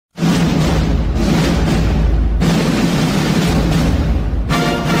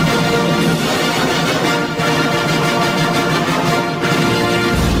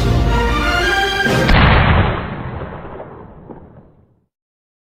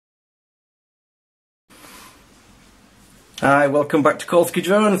Hi, welcome back to Kolsky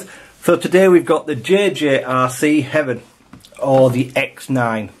Drones. So today we've got the JJRC Heron, or the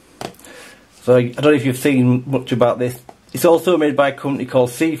X9. So I don't know if you've seen much about this. It's also made by a company called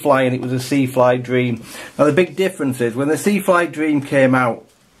Seafly, and it was a Seafly Dream. Now the big difference is, when the Seafly Dream came out,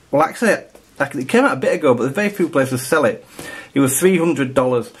 well actually it came out a bit ago, but there's very few places sell it. It was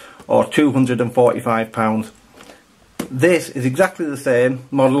 $300 or £245. This is exactly the same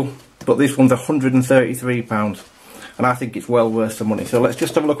model, but this one's £133. And I think it's well worth the money. So let's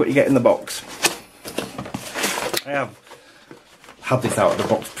just have a look what you get in the box. I have had this out of the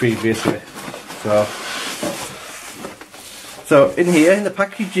box previously. So in here, in the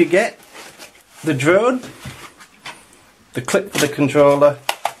package, you get the drone, the clip for the controller,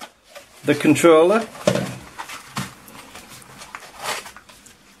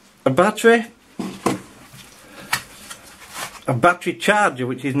 a battery charger,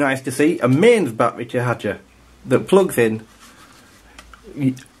 which is nice to see, a mains battery charger that plugs in.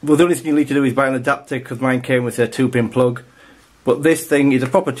 Well, the only thing you need to do is buy an adapter, because mine came with a 2-pin plug, but this thing is a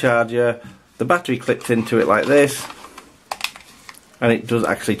proper charger. The battery clips into it like this, and it does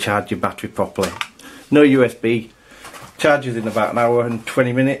actually charge your battery properly. No USB, charges in about an hour and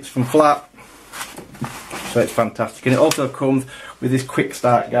 20 minutes from flat, so it's fantastic. And it also comes with this quick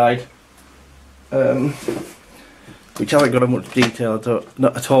start guide, which hasn't got much detail,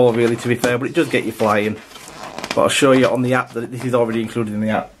 not at all really, to be fair, but it does get you flying. But I'll show you on the app that this is already included in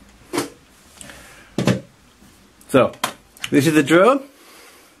the app. So, this is the drone.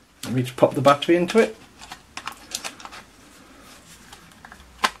 Let me just pop the battery into it.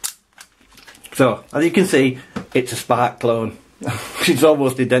 So, as you can see, it's a Spark clone. It's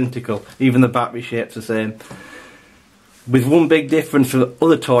almost identical, even the battery shape's the same. With one big difference from the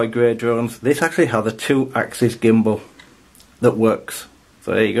other toy grade drones, this actually has a 2-axis gimbal that works.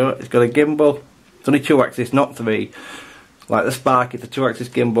 So there you go, it's got a gimbal. It's only 2-axis, not 3. Like the Spark, it's a 2-axis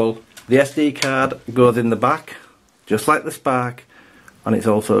gimbal. The SD card goes in the back, just like the Spark, and it's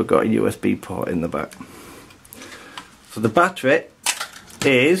also got a USB port in the back. So the battery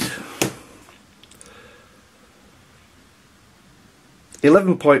is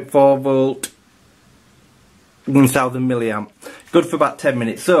 11.4 volt, 1000 milliamp. Good for about 10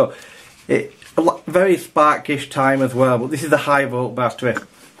 minutes. So it very Sparkish time as well, but this is a high volt battery.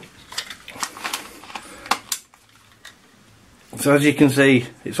 So as you can see,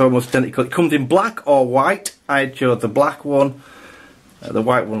 it's almost identical. It comes in black or white. I chose the black one. The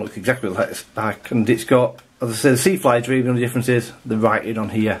white one looks exactly like the Spark, and it's got, as I said, the Seafly Dream. The only difference is the writing on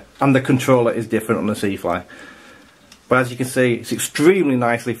here, and the controller is different on the Seafly. But as you can see, it's extremely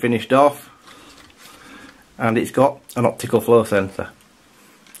nicely finished off, and it's got an optical flow sensor.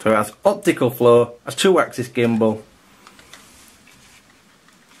 So it has optical flow, a 2-axis gimbal,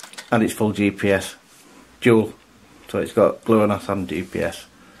 and it's full GPS, dual. So it's got GLONASS and GPS.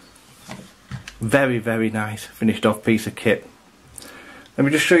 Very, very nice finished off piece of kit. Let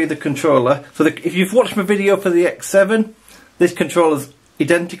me just show you the controller. So if you've watched my video for the X7, this controller's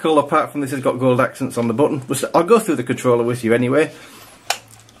identical, apart from this has got gold accents on the button. I'll go through the controller with you anyway.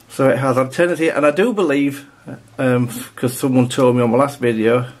 So it has antennas here, and I do believe, because someone told me on my last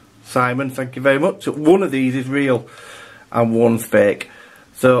video, Simon, thank you very much, that one of these is real and one's fake.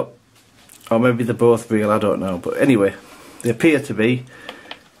 So, or maybe they're both real, I don't know. But anyway, they appear to be.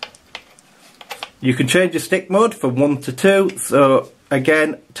 You can change the stick mode from 1 to 2. So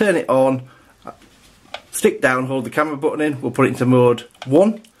again, turn it on, stick down, hold the camera button in, we'll put it into mode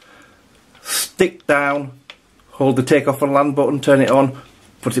 1. Stick down, hold the take off and land button, turn it on,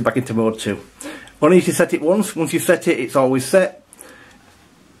 put it back into mode 2. Only need to set it once. Once you set it, it's always set.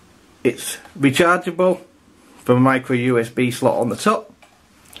 It's rechargeable from a micro USB slot on the top,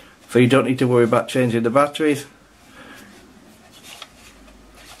 so you don't need to worry about changing the batteries.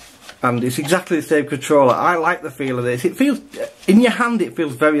 And it's exactly the same controller. I like the feel of this. It feels, in your hand it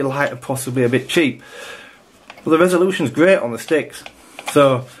feels very light and possibly a bit cheap. But the resolution's great on the sticks.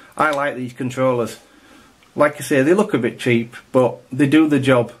 So I like these controllers. Like I say, they look a bit cheap, but they do the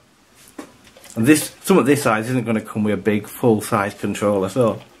job. And some of this size isn't going to come with a big full-size controller,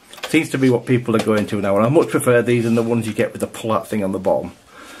 so it seems to be what people are going to now. And I much prefer these than the ones you get with the pull-out thing on the bottom.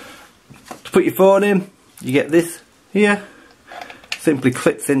 To put your phone in, you get this here. Simply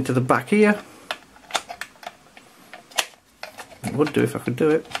clips into the back here. It would do if I could do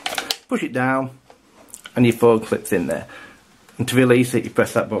it. Push it down, and your phone clips in there. And to release it, you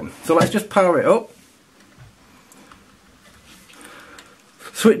press that button. So let's just power it up.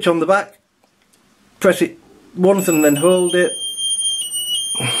 Switch on the back. Press it once and then hold it.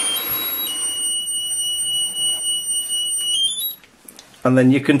 And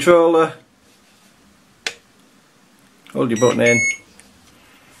then your controller hold your button in,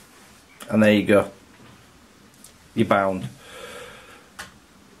 and there you go. You're bound.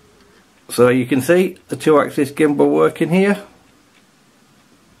 So you can see the 2-axis gimbal working here.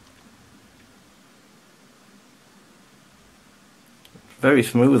 Very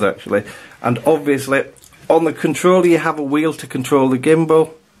smooth actually. And obviously on the controller you have a wheel to control the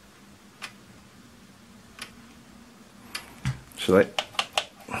gimbal. Actually,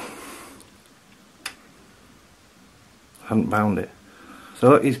 I hadn't bound it.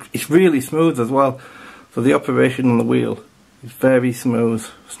 So it's really smooth as well. So the operation on the wheel is very smooth.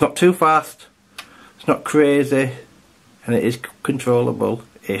 It's not too fast, it's not crazy, and it is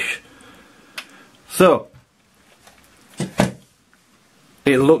controllable-ish. So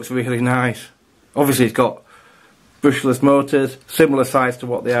it looks really nice. Obviously it's got brushless motors, similar size to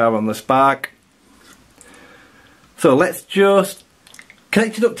what they are on the Spark. So let's just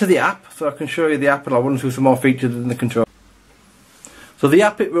connect it up to the app so I can show you the app, and I'll run through some more features in the control. So the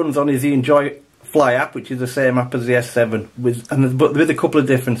app it runs on is the Enjoy Fly app, which is the same app as the S7 but with a couple of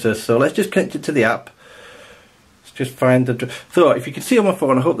differences. So let's just connect it to the app. Let's just find the... So if you can see on my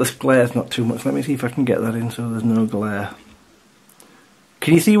phone, I hope this glare's not too much. Let me see if I can get that in so there's no glare.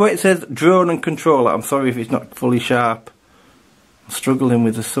 Can you see where it says drone and controller? I'm sorry if it's not fully sharp. I'm struggling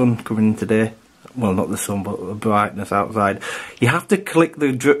with the sun coming in today. Well, not the sun, but the brightness outside. You have to click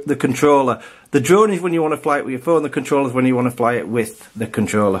the controller. The drone is when you want to fly it with your phone. The controller is when you want to fly it with the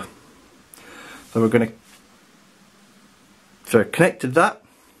controller. So we're going to connect to that.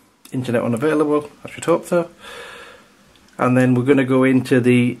 Internet unavailable, I should hope so. And then we're going to go into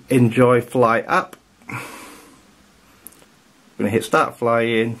the Enjoy Fly app. We're going to hit start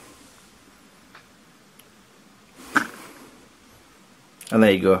flying. And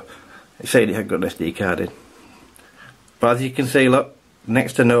there you go. It said it had got an SD card in. But as you can see, look,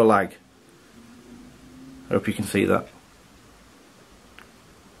 next to no lag. I hope you can see that.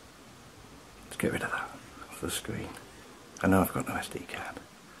 Let's get rid of that off the screen. I know I've got no SD card.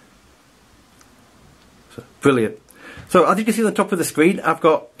 So, brilliant. So as you can see on the top of the screen,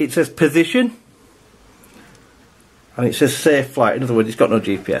 it says position. And it says safe flight. In other words, it's got no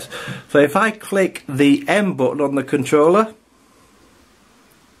GPS. So if I click the M button on the controller,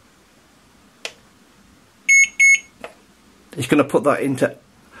 it's going to put that into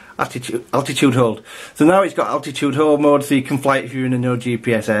altitude hold. So now it's got altitude hold mode, so you can fly it if you're in a no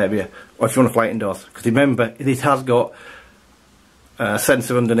GPS area, or if you want to fly it indoors. Because remember, this has got a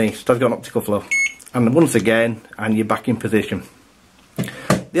sensor underneath, so it's got an optical flow. And once again, and you're back in position.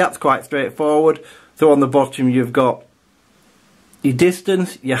 The app's quite straightforward. So on the bottom you've got your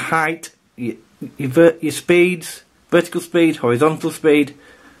distance, your height, your speeds, vertical speed, horizontal speed.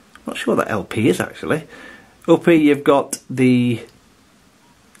 I'm not sure what that LP is actually. Up here you've got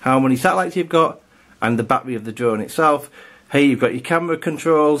how many satellites you've got and the battery of the drone itself. Here you've got your camera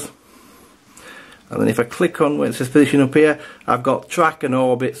controls, and then if I click on where it says position up here, I've got track and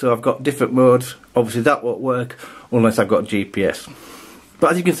orbit, so I've got different modes. Obviously that won't work unless I've got GPS.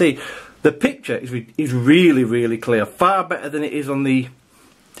 But as you can see, the picture is really clear, far better than it is on the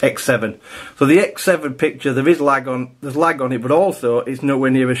X7. So the X7 picture, there's lag on it, but also it's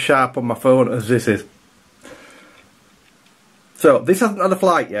nowhere near as sharp on my phone as this is. So this hasn't had a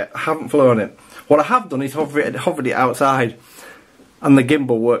flight yet, I haven't flown it. What I have done is hovered it outside, and the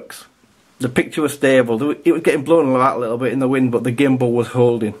gimbal works. The picture was stable, it was getting blown about a little bit in the wind, but the gimbal was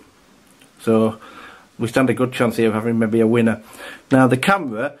holding. So we stand a good chance here of having maybe a winner. Now the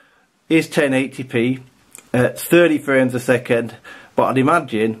camera is 1080p at 30 frames a second, but I'd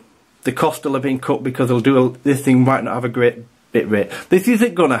imagine the cost will have been cut because this thing might not have a great bit rate. This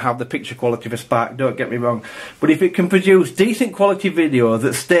isn't going to have the picture quality of a Spark, don't get me wrong, but if it can produce decent quality video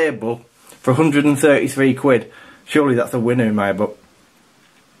that's stable for 133 quid, surely that's a winner in my book.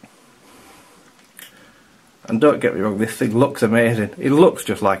 And don't get me wrong, this thing looks amazing. It looks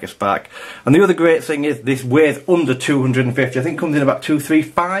just like a Spark. And the other great thing is this weighs under 250. I think it comes in about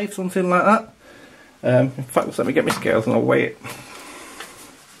 235, something like that. In fact, let me get my scales and I'll weigh it.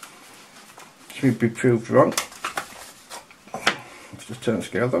 Should be proved wrong. Let's just turn the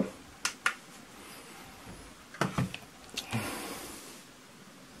scales on.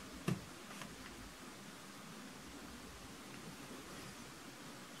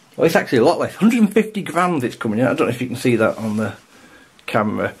 Well, it's actually a lot less. 150 grams it's coming in. I don't know if you can see that on the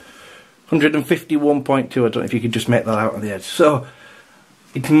camera. 151.2. I don't know if you could just make that out on the edge. So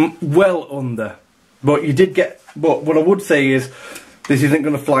it's well under. But you did get. But what I would say is, this isn't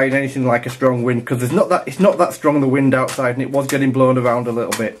going to fly in anything like a strong wind, because it's not that strong the wind outside, and it was getting blown around a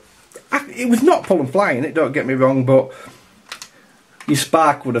little bit. It was not pull and flying it. Don't get me wrong, but your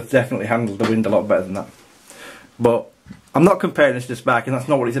Spark would have definitely handled the wind a lot better than that. But I'm not comparing this to Spark, and that's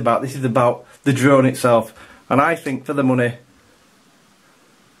not what it's about. This is about the drone itself. And I think for the money,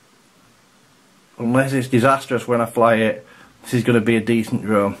 unless it's disastrous when I fly it, this is going to be a decent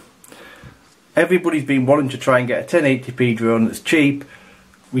drone. Everybody's been wanting to try and get a 1080p drone that's cheap,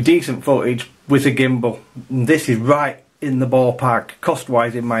 with decent footage, with a gimbal. And this is right in the ballpark,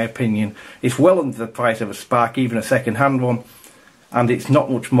 cost-wise, in my opinion. It's well under the price of a Spark, even a second-hand one. And it's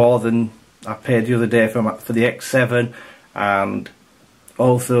not much more than I paid the other day for the X7 and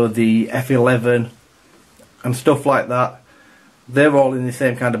also the F11 and stuff like that. They're all in the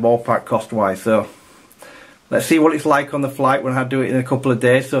same kind of ballpark cost-wise. So let's see what it's like on the flight when I do it in a couple of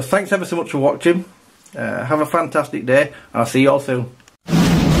days. So thanks ever so much for watching. Have a fantastic day, and I'll see you all soon.